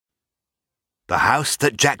The House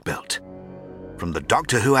That Jack Built, from the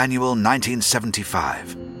Doctor Who Annual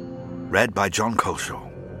 1975, read by John Coleshaw.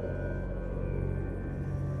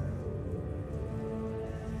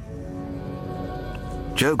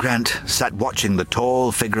 Jo Grant sat watching the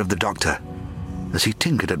tall figure of the Doctor as he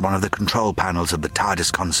tinkered at one of the control panels of the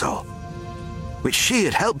TARDIS console, which she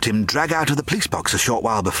had helped him drag out of the police box a short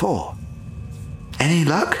while before. "Any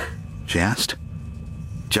luck?" she asked,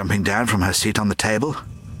 jumping down from her seat on the table.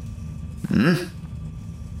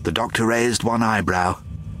 The Doctor raised one eyebrow,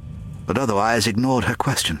 but otherwise ignored her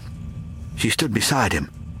question. She stood beside him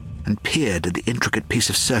and peered at the intricate piece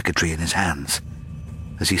of circuitry in his hands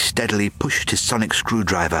as he steadily pushed his sonic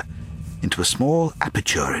screwdriver into a small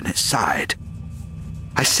aperture in its side.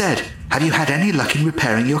 "I said, have you had any luck in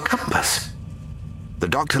repairing your compass?" The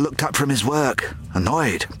Doctor looked up from his work,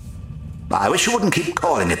 annoyed. "I wish you wouldn't keep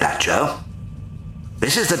calling it that, Jo.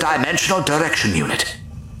 This is the Dimensional Direction Unit,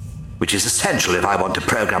 which is essential if I want to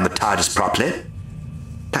program the TARDIS properly."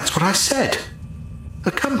 "That's what I said. A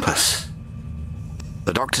compass."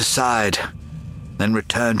 The Doctor sighed, then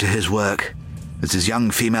returned to his work as his young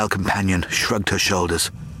female companion shrugged her shoulders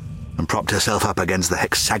and propped herself up against the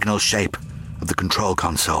hexagonal shape of the control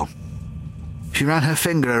console. She ran her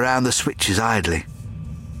finger around the switches idly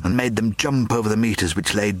and made them jump over the meters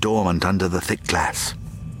which lay dormant under the thick glass.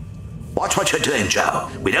 "Watch what you're doing, Jo.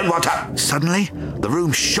 We don't want to—" Suddenly, the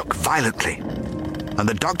room shook violently, and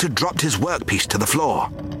the Doctor dropped his workpiece to the floor.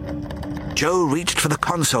 Jo reached for the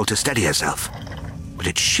console to steady herself, but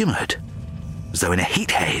it shimmered as though in a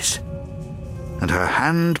heat haze, and her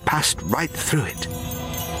hand passed right through it.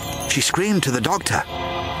 She screamed to the Doctor,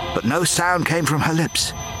 but no sound came from her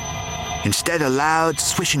lips. Instead, a loud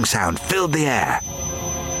swishing sound filled the air,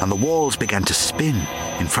 and the walls began to spin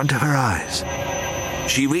in front of her eyes.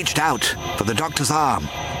 She reached out for the Doctor's arm,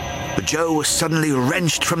 but Jo was suddenly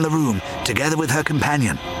wrenched from the room together with her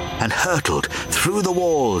companion and hurtled through the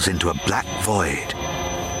walls into a black void.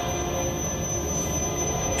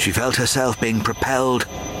 She felt herself being propelled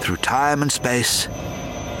through time and space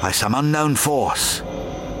by some unknown force,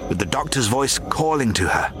 with the Doctor's voice calling to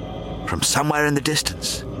her from somewhere in the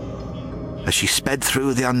distance. As she sped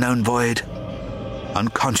through the unknown void,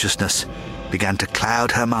 unconsciousness began to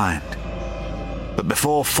cloud her mind. But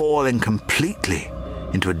before falling completely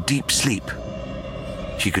into a deep sleep,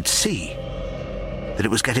 she could see that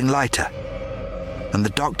it was getting lighter, and the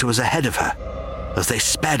Doctor was ahead of her as they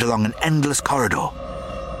sped along an endless corridor,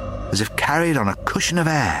 as if carried on a cushion of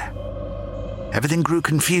air. Everything grew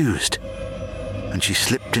confused, and she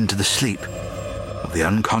slipped into the sleep of the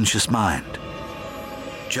unconscious mind.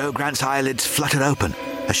 Jo Grant's eyelids fluttered open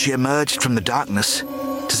as she emerged from the darkness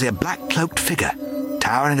to see a black-cloaked figure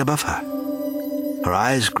towering above her. Her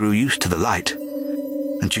eyes grew used to the light,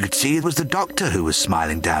 and she could see it was the Doctor who was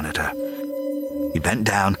smiling down at her. He bent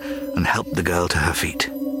down and helped the girl to her feet.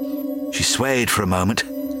 She swayed for a moment,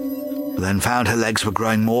 but then found her legs were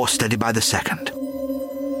growing more steady by the second.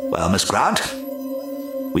 "Well, Miss Grant,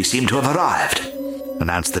 we seem to have arrived,"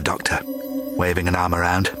 announced the Doctor, waving an arm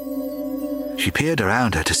around. She peered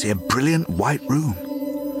around her to see a brilliant white room,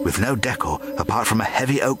 with no decor apart from a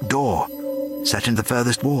heavy oak door set in the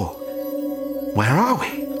furthest wall. "Where are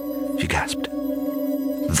we?" she gasped.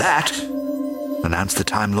 "That," announced the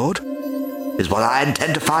Time Lord, "is what I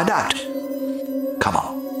intend to find out. Come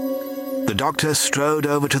on." The Doctor strode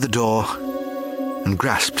over to the door and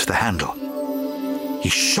grasped the handle. He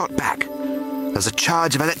shot back as a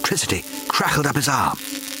charge of electricity crackled up his arm.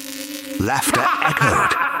 Laughter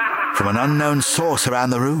echoed from an unknown source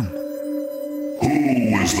around the room.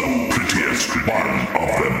 "Who is the prettiest one of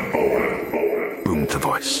them?" boomed the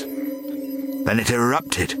voice. Then it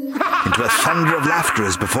erupted into a thunder of laughter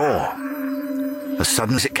as before. As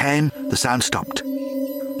sudden as it came, the sound stopped,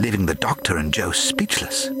 leaving the Doctor and Jo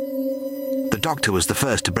speechless. The Doctor was the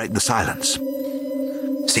first to break the silence.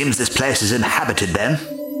 "Seems this place is inhabited, then,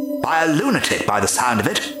 by a lunatic by the sound of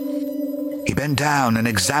it." He bent down and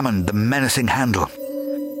examined the menacing handle.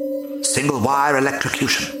 "Single-wire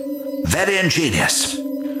electrocution. Very ingenious,"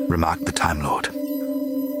 remarked the Time Lord.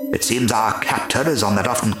 "It seems our captor is on that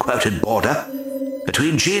often-quoted border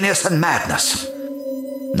between genius and madness.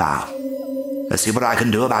 Now, let's see what I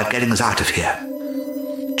can do about getting us out of here."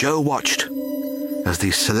 Jo watched as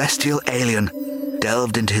the celestial alien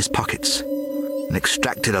delved into his pockets and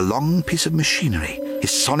extracted a long piece of machinery,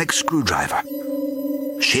 his sonic screwdriver.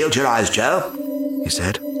 "Shield your eyes, Jo," he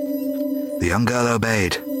said. The young girl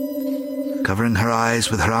obeyed, covering her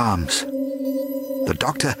eyes with her arms. The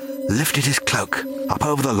Doctor lifted his cloak up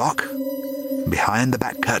over the lock. Behind the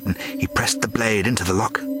back curtain, he pressed the blade into the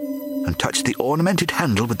lock and touched the ornamented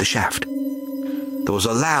handle with the shaft. The There was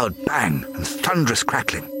a loud bang and thunderous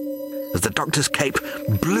crackling as the doctor's cape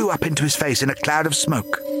blew up into his face in a cloud of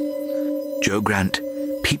smoke. Joe Grant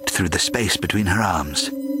peeped through the space between her arms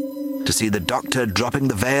to see the doctor dropping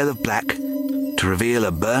the veil of black to reveal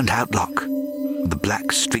a burned-out lock with a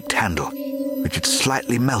black streaked handle which had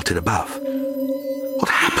slightly melted above. "What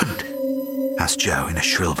happened?" asked Joe in a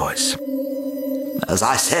shrill voice. "As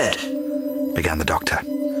I said," began the doctor,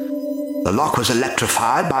 "the lock was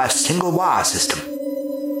electrified by a single wire system.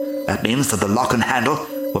 That means that the lock and handle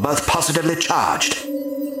were both positively charged.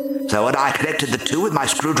 So when I connected the two with my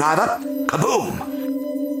screwdriver,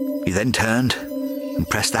 kaboom!" He then turned and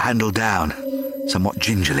pressed the handle down, somewhat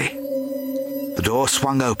gingerly. The door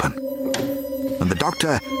swung open, and the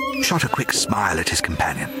doctor shot a quick smile at his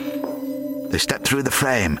companion. They stepped through the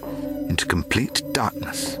frame into complete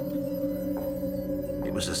darkness.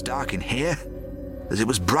 It was as dark in here as it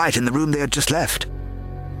was bright in the room they had just left.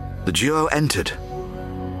 The duo entered,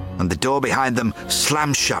 and the door behind them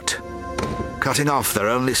slammed shut, cutting off their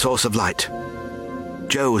only source of light.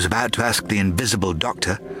 Joe was about to ask the invisible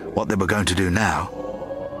doctor what they were going to do now,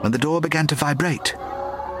 when the door began to vibrate.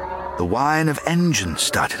 The whine of engines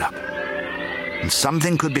started up, and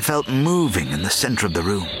something could be felt moving in the center of the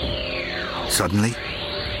room. Suddenly,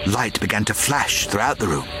 light began to flash throughout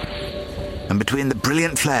the room, and between the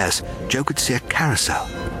brilliant flares, Joe could see a carousel,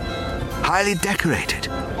 highly decorated,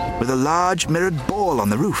 with a large mirrored ball on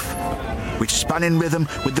the roof, which spun in rhythm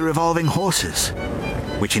with the revolving horses,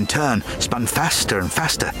 which in turn spun faster and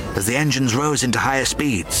faster as the engines rose into higher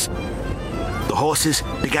speeds. The horses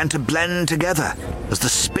began to blend together as the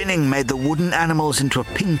spinning made the wooden animals into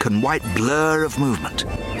a pink and white blur of movement.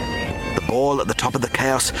 The ball at the top of the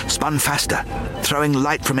chaos spun faster, throwing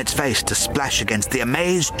light from its face to splash against the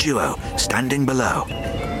amazed duo standing below.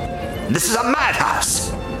 "This is a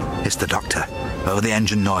madhouse!" hissed the doctor over the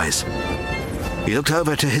engine noise. He looked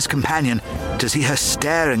over to his companion to see her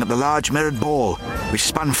staring at the large mirrored ball, which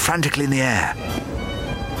spun frantically in the air.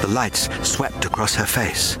 The lights swept across her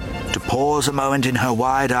face, to pause a moment in her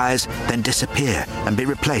wide eyes, then disappear and be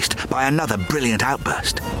replaced by another brilliant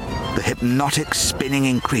outburst. The hypnotic spinning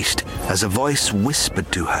increased as a voice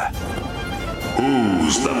whispered to her,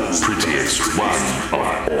 "Who's the prettiest one of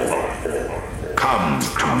all? Come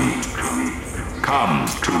to me. Come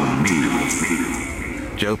to me."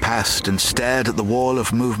 Joe passed and stared at the wall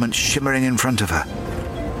of movement shimmering in front of her.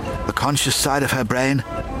 The conscious side of her brain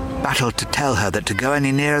battled to tell her that to go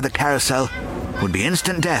any nearer the carousel would be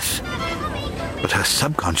instant death, but her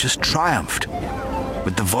subconscious triumphed,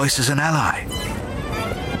 with the voice as an ally.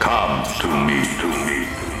 "Come to me.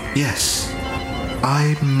 "Yes,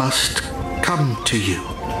 I must come to you,"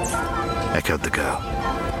 echoed the girl.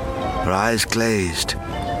 Her eyes glazed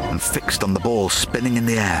and fixed on the ball spinning in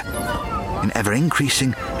the air, in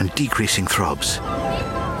ever-increasing and decreasing throbs.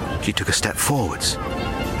 She took a step forwards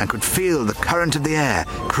and could feel the current of the air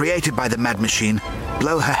created by the mad machine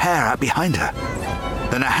blow her hair out behind her.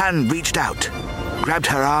 Then a hand reached out, grabbed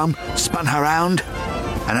her arm, spun her round,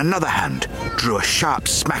 and another hand drew a sharp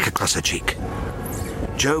smack across her cheek.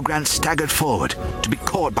 Joe Grant staggered forward to be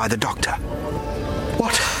caught by the doctor.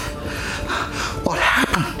 What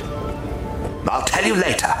happened?" "I'll tell you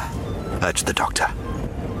later," urged the doctor.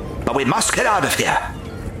 "But we must get out of here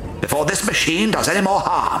before this machine does any more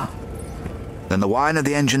harm." Then the whine of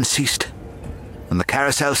the engine ceased, and the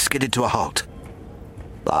carousel skidded to a halt.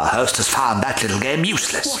 "Our host has found that little game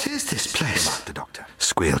useless." "What is this place?" remarked the doctor,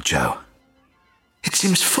 squealed Joe. "It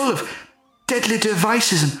seems full of deadly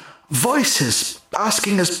devices and voices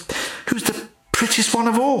asking us who's the prettiest one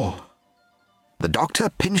of all." The doctor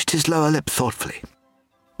pinched his lower lip thoughtfully.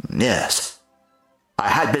 "Yes, I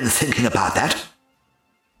had been thinking about that,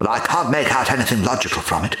 but I can't make out anything logical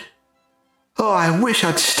from it." "Oh, I wish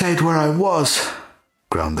I'd stayed where I was,"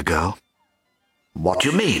 groaned the girl. "What do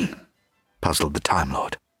you mean?" puzzled the Time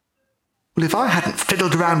Lord. "Well, if I hadn't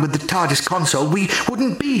fiddled around with the TARDIS console, we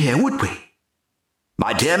wouldn't be here, would we?"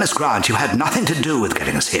 "My dear Miss Grant, you had nothing to do with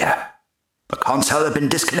getting us here. The console had been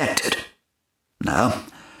disconnected. No,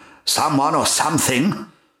 someone or something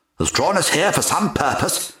has drawn us here for some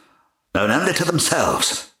purpose, known only to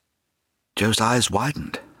themselves." Joe's eyes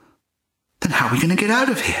widened. "Then how are we going to get out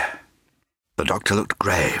of here?" The doctor looked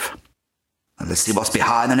grave. "Let's see what's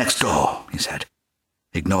behind the next door," he said,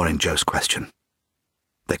 ignoring Joe's question.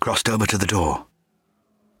 They crossed over to the door,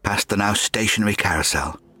 past the now stationary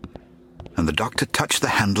carousel, and the doctor touched the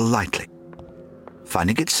handle lightly.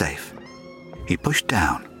 Finding it safe, he pushed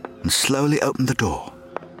down and slowly opened the door.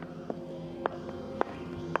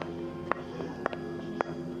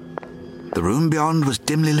 The room beyond was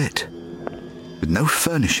dimly lit, with no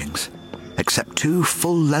furnishings except two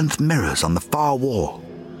full-length mirrors on the far wall,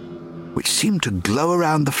 which seemed to glow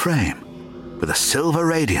around the frame with a silver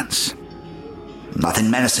radiance. Nothing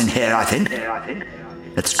menacing here, I think.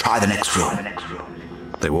 Let's try the next room.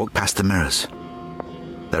 They walked past the mirrors,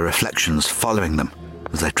 their reflections following them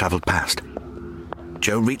as they travelled past.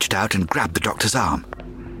 Jo reached out and grabbed the doctor's arm.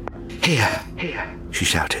 Here, she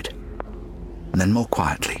shouted, and then more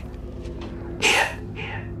quietly, here.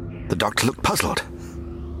 The doctor looked puzzled.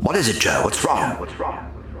 What is it, Jo? What's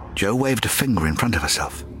wrong? Jo waved a finger in front of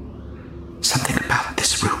herself. Something about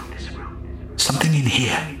this room. Something in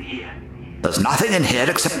here. There's nothing in here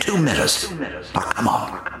except two mirrors. Now, come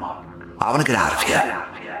on. I want to get out of here.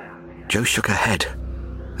 Jo shook her head,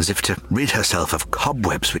 as if to rid herself of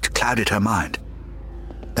cobwebs which clouded her mind.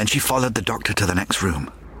 Then she followed the doctor to the next room.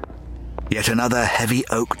 Yet another heavy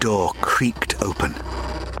oak door creaked open,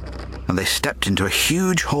 and they stepped into a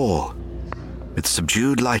huge hall with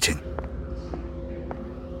subdued lighting.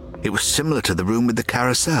 It was similar to the room with the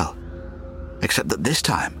carousel, except that this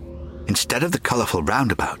time, instead of the colourful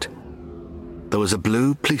roundabout, there was a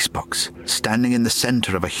blue police box standing in the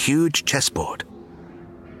centre of a huge chessboard,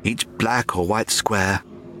 each black or white square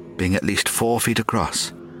being at least 4 feet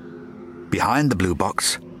across. Behind the blue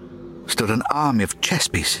box stood an army of chess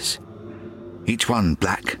pieces, each one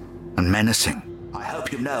black and menacing. I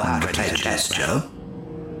hope you know how to play chess, Jo.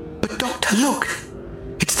 But Doctor, look!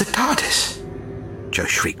 It's the TARDIS! Jo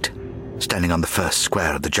shrieked, standing on the first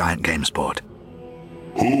square of the giant games board.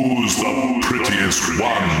 Who's the prettiest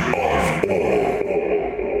one of all?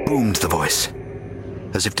 Boomed the voice,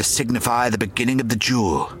 as if to signify the beginning of the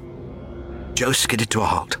duel. Jo skidded to a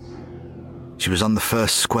halt. She was on the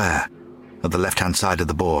first square of the left-hand side of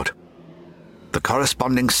the board. The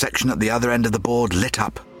corresponding section at the other end of the board lit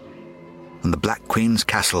up, and the Black Queen's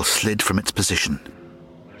castle slid from its position.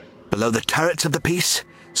 Below the turrets of the piece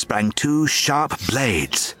sprang two sharp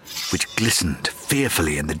blades, which glistened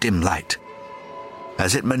fearfully in the dim light.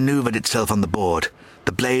 As it manoeuvred itself on the board,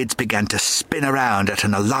 the blades began to spin around at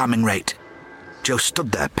an alarming rate. Jo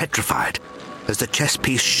stood there, petrified, as the chess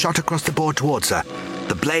piece shot across the board towards her,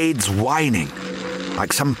 the blades whining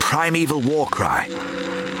like some primeval war cry.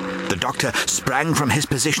 The doctor sprang from his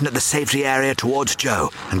position at the safety area towards Jo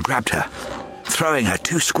and grabbed her, throwing her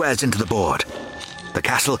 2 squares into the board. The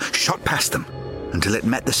castle shot past them until it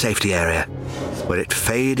met the safety area, where it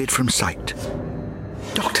faded from sight.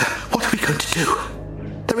 Doctor, what are we going to do?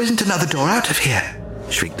 There isn't another door out of here,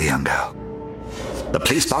 shrieked the young girl. The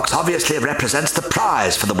police box obviously represents the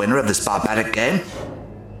prize for the winner of this barbaric game.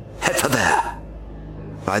 Head for there.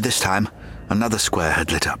 By this time, another square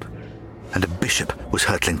had lit up, and a bishop was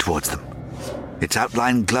hurtling towards them, its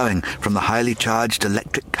outline glowing from the highly charged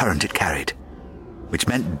electric current it carried, which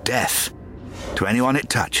meant death to anyone it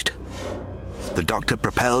touched. The doctor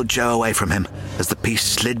propelled Jo away from him as the piece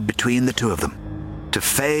slid between the two of them, to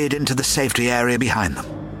fade into the safety area behind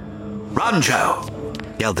them. Run, Jo!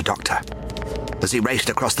 Yelled the doctor, as he raced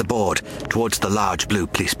across the board towards the large blue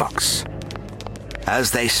police box.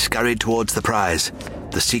 As they scurried towards the prize,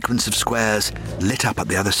 the sequence of squares lit up at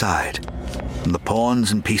the other side, and the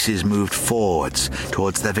pawns and pieces moved forwards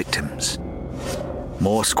towards their victims.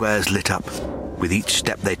 More squares lit up with each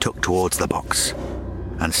step they took towards the box,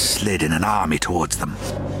 and slid in an army towards them.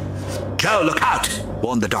 Jo, look out!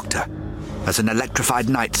 Warned the doctor, as an electrified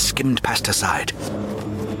knight skimmed past her side.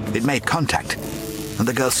 It made contact, and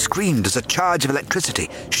the girl screamed as a charge of electricity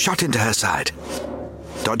shot into her side.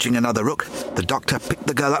 Dodging another rook, the doctor picked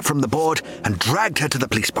the girl up from the board and dragged her to the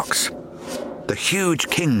police box. The huge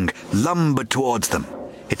king lumbered towards them,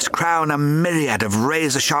 its crown a myriad of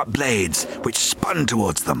razor-sharp blades which spun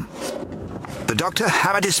towards them. The doctor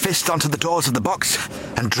hammered his fist onto the doors of the box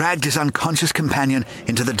and dragged his unconscious companion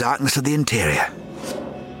into the darkness of the interior.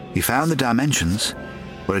 He found the dimensions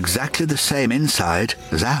were exactly the same inside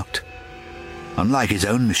as out, unlike his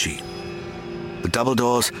own machine. The double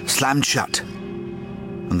doors slammed shut,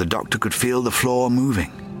 and the doctor could feel the floor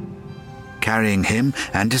moving, carrying him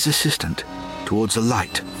and his assistant towards a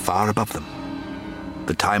light far above them.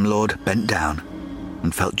 The Time Lord bent down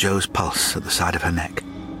and felt Jo's pulse at the side of her neck.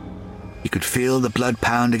 He could feel the blood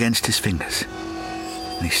pound against his fingers,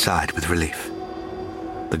 and he sighed with relief.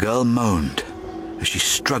 The girl moaned as she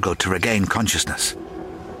struggled to regain consciousness,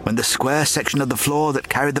 when the square section of the floor that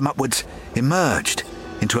carried them upwards emerged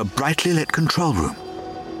into a brightly lit control room,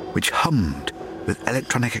 which hummed with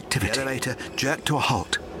electronic activity. The elevator jerked to a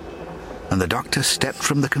halt, and the doctor stepped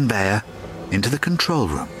from the conveyor into the control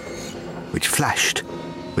room, which flashed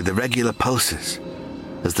with irregular pulses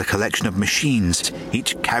as the collection of machines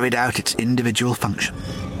each carried out its individual function.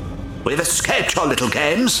 "We've escaped your little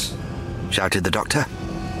games," shouted the doctor.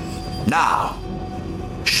 Now,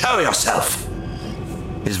 show yourself.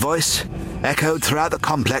 His voice echoed throughout the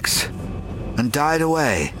complex and died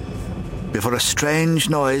away before a strange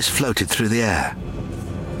noise floated through the air.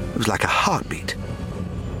 It was like a heartbeat,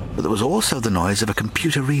 but there was also the noise of a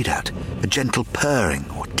computer readout, a gentle purring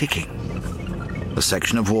or ticking. A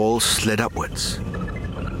section of wall slid upwards,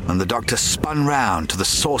 and the doctor spun round to the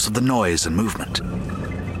source of the noise and movement.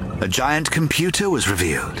 A giant computer was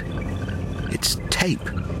revealed. Its tape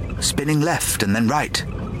spinning left and then right.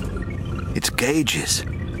 Its gauges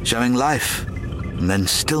showing life and then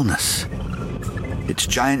stillness. Its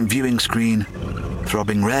giant viewing screen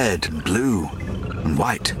throbbing red and blue and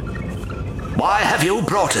white. Why have you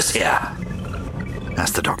brought us here?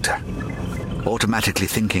 Asked the doctor, automatically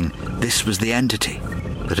thinking this was the entity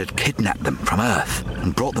that had kidnapped them from Earth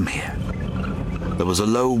and brought them here. There was a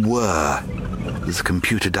low whir as the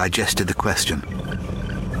computer digested the question.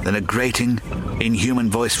 Then a grating, inhuman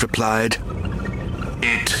voice replied,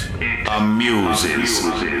 It amuses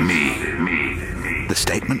me. The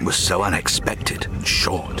statement was so unexpected and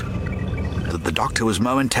short that the doctor was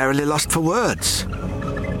momentarily lost for words.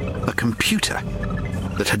 A computer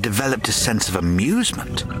that had developed a sense of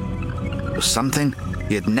amusement was something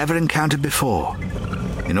he had never encountered before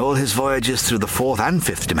in all his voyages through the fourth and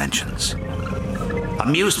fifth dimensions.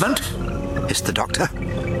 Amusement? Hissed the doctor.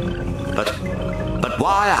 But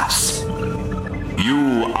why us?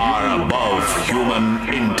 You are above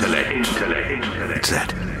human intellect, it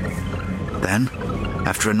said. Then,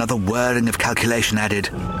 after another whirring of calculation, added,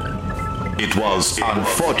 It was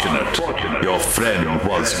unfortunate your friend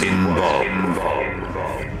was involved.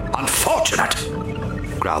 Unfortunate?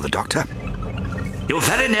 growled the doctor. You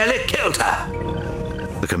very nearly killed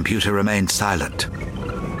her. The computer remained silent.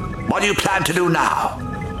 What do you plan to do now?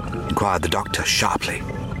 Inquired the doctor sharply.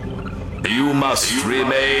 You must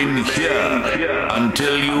remain here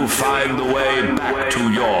until you find the way back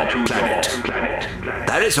to your planet.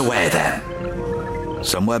 There is a way then.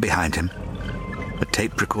 Somewhere behind him, a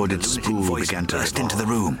tape-recorded spool began to burst into the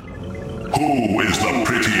room. Who is the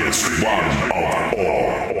prettiest one of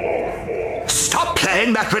all? Stop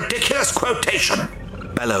playing that ridiculous quotation,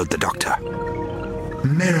 bellowed the doctor.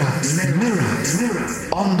 Mirrors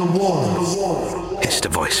on the wall, hissed a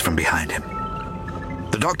voice from behind him.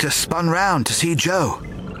 The doctor spun round to see Jo,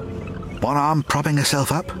 one arm propping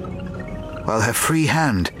herself up, while her free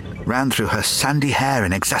hand ran through her sandy hair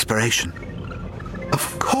in exasperation.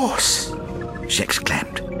 Of course, she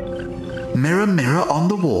exclaimed. Mirror, mirror on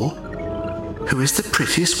the wall, who is the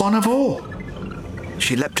prettiest one of all?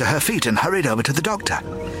 She leapt to her feet and hurried over to the doctor.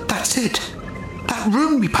 That's it. That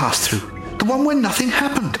room we passed through, the one where nothing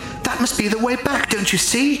happened. That must be the way back, don't you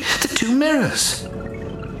see? The two mirrors.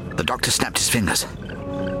 The doctor snapped his fingers.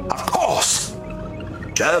 Of course.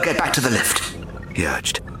 Jo, get back to the lift, he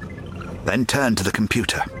urged, then turned to the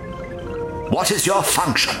computer. What is your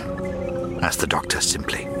function? Asked the doctor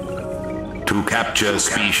simply. To capture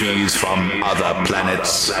species from other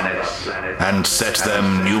planets and set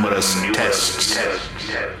them numerous tests.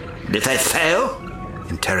 If they fail?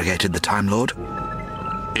 Interrogated the Time Lord.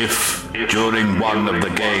 If, during one of the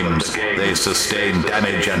games, they sustain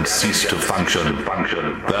damage and cease to function,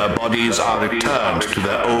 their bodies are returned to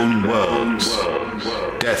their own worlds,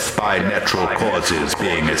 death by natural causes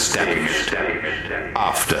being established,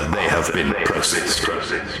 after they have been processed.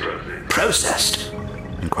 Processed?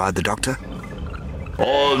 Inquired the doctor.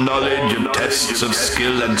 All knowledge and tests of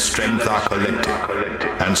skill and strength are collected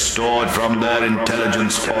and stored from their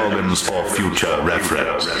intelligence organs for future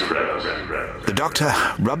reference. The doctor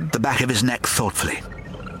rubbed the back of his neck thoughtfully.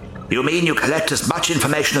 You mean you collect as much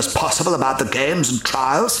information as possible about the games and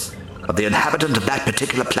trials of the inhabitant of that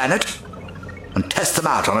particular planet and test them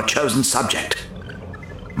out on a chosen subject?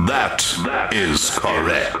 That is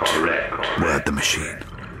correct, whirred the machine.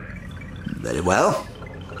 Very well,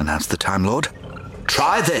 announced the Time Lord.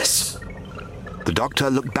 Try this. The doctor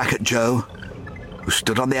looked back at Jo, who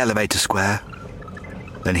stood on the elevator square.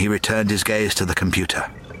 Then he returned his gaze to the computer.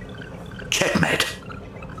 Checkmate.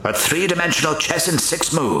 A three-dimensional chess in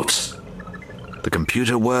 6 moves. The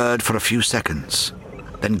computer whirred for a few seconds,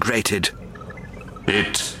 then grated.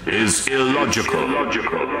 It is illogical.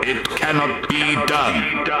 It cannot be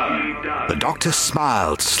done. The doctor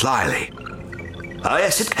smiled slyly. Oh,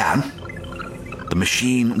 yes, it can. The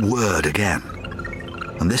machine whirred again,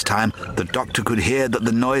 and this time the doctor could hear that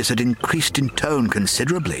the noise had increased in tone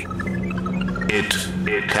considerably. It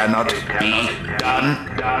cannot be done,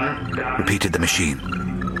 repeated the machine.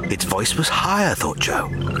 Its voice was higher, thought Jo,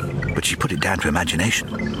 but she put it down to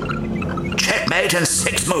imagination. Checkmate in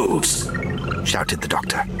 6 moves, shouted the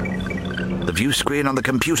doctor. The view screen on the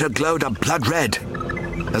computer glowed a blood red,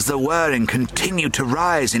 as the whirring continued to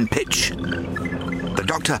rise in pitch. The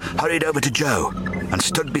doctor hurried over to Jo and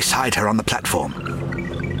stood beside her on the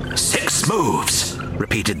platform. 6 moves,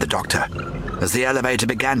 repeated the doctor, as the elevator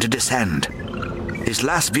began to descend. His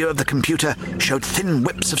last view of the computer showed thin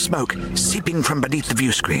whips of smoke seeping from beneath the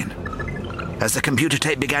view screen, as the computer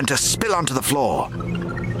tape began to spill onto the floor.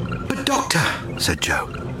 But Doctor, said Jo,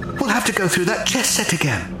 we'll have to go through that chess set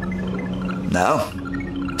again. No.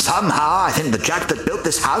 Somehow I think the Jack that built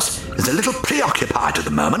this house is a little preoccupied at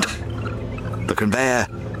the moment. The conveyor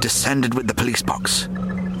descended with the police box,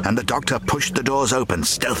 and the doctor pushed the doors open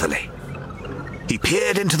stealthily. He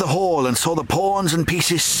peered into the hall and saw the pawns and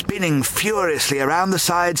pieces spinning furiously around the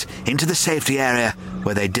sides into the safety area,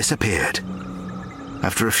 where they disappeared.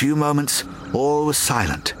 After a few moments, all was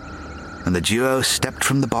silent, and the duo stepped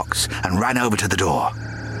from the box and ran over to the door.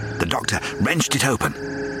 The doctor wrenched it open,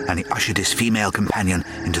 and he ushered his female companion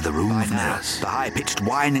into the room of mirrors. The high-pitched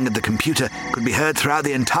whining of the computer could be heard throughout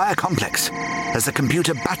the entire complex, as the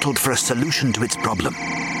computer battled for a solution to its problem.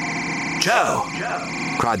 Jo,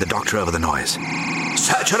 cried the doctor over the noise.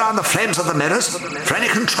 Search around the frames of the mirrors for any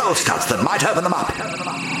control studs that might open them up.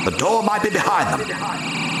 The door might be behind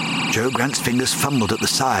them. Jo Grant's fingers fumbled at the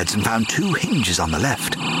sides and found 2 hinges on the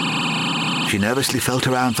left. She nervously felt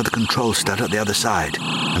around for the control stud at the other side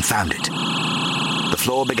and found it. The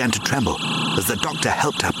floor began to tremble as the doctor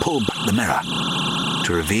helped her pull back the mirror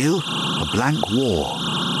to reveal a blank wall.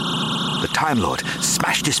 The Time Lord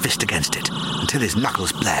smashed his fist against it until his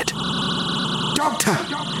knuckles bled. Doctor,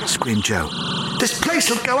 screamed Jo. This place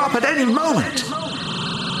will go up at any moment.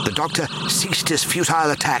 The doctor ceased his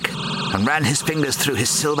futile attack and ran his fingers through his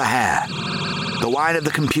silver hair. The whine of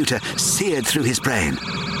the computer seared through his brain,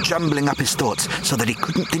 jumbling up his thoughts so that he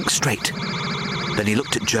couldn't think straight. Then he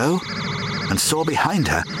looked at Jo and saw behind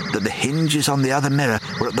her that the hinges on the other mirror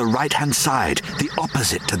were at the right-hand side, the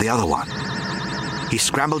opposite to the other one. He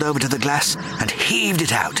scrambled over to the glass and heaved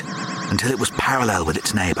it out until it was parallel with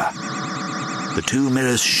its neighbor. The 2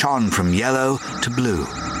 mirrors shone from yellow to blue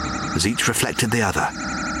as each reflected the other,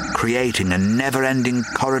 creating a never-ending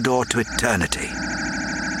corridor to eternity.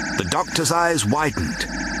 The doctor's eyes widened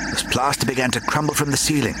as plaster began to crumble from the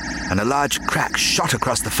ceiling and a large crack shot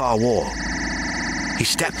across the far wall. He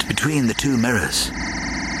stepped between the 2 mirrors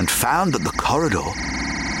and found that the corridor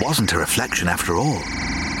wasn't a reflection after all,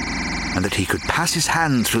 and that he could pass his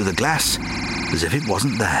hand through the glass as if it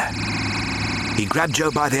wasn't there. He grabbed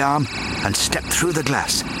Jo by the arm and stepped through the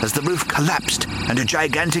glass as the roof collapsed and a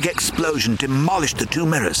gigantic explosion demolished the 2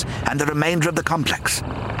 mirrors and the remainder of the complex.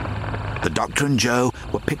 The doctor and Jo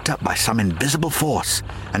were picked up by some invisible force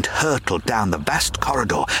and hurtled down the vast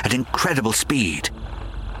corridor at incredible speed.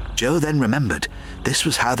 Jo then remembered this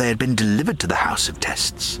was how they had been delivered to the House of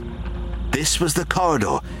Tests. This was the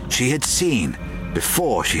corridor she had seen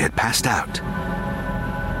before she had passed out.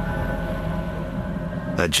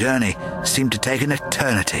 Her journey seemed to take an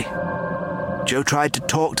eternity. Jo tried to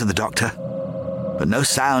talk to the doctor, but no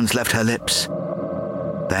sounds left her lips.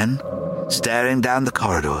 Then, staring down the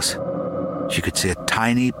corridors, she could see a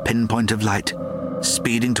tiny pinpoint of light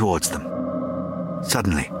speeding towards them.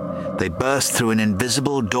 Suddenly, they burst through an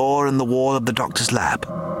invisible door in the wall of the doctor's lab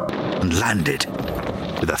and landed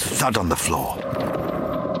with a thud on the floor.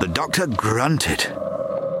 The doctor grunted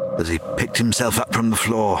as he picked himself up from the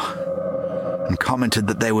floor and commented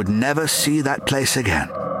that they would never see that place again.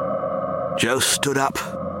 Jo stood up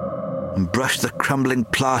and brushed the crumbling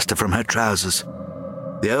plaster from her trousers,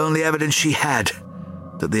 the only evidence she had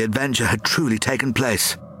that the adventure had truly taken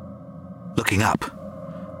place. Looking up,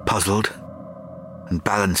 puzzled, and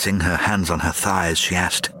balancing her hands on her thighs, she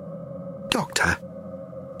asked, "Doctor,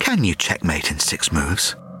 can you checkmate in 6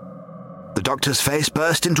 moves?" The doctor's face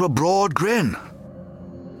burst into a broad grin.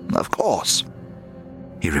 "Of course,"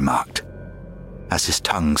 he remarked, as his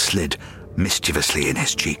tongue slid mischievously in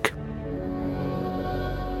his cheek.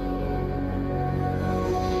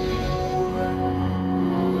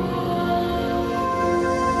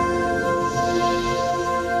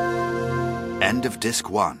 End of Disc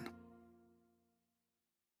 1.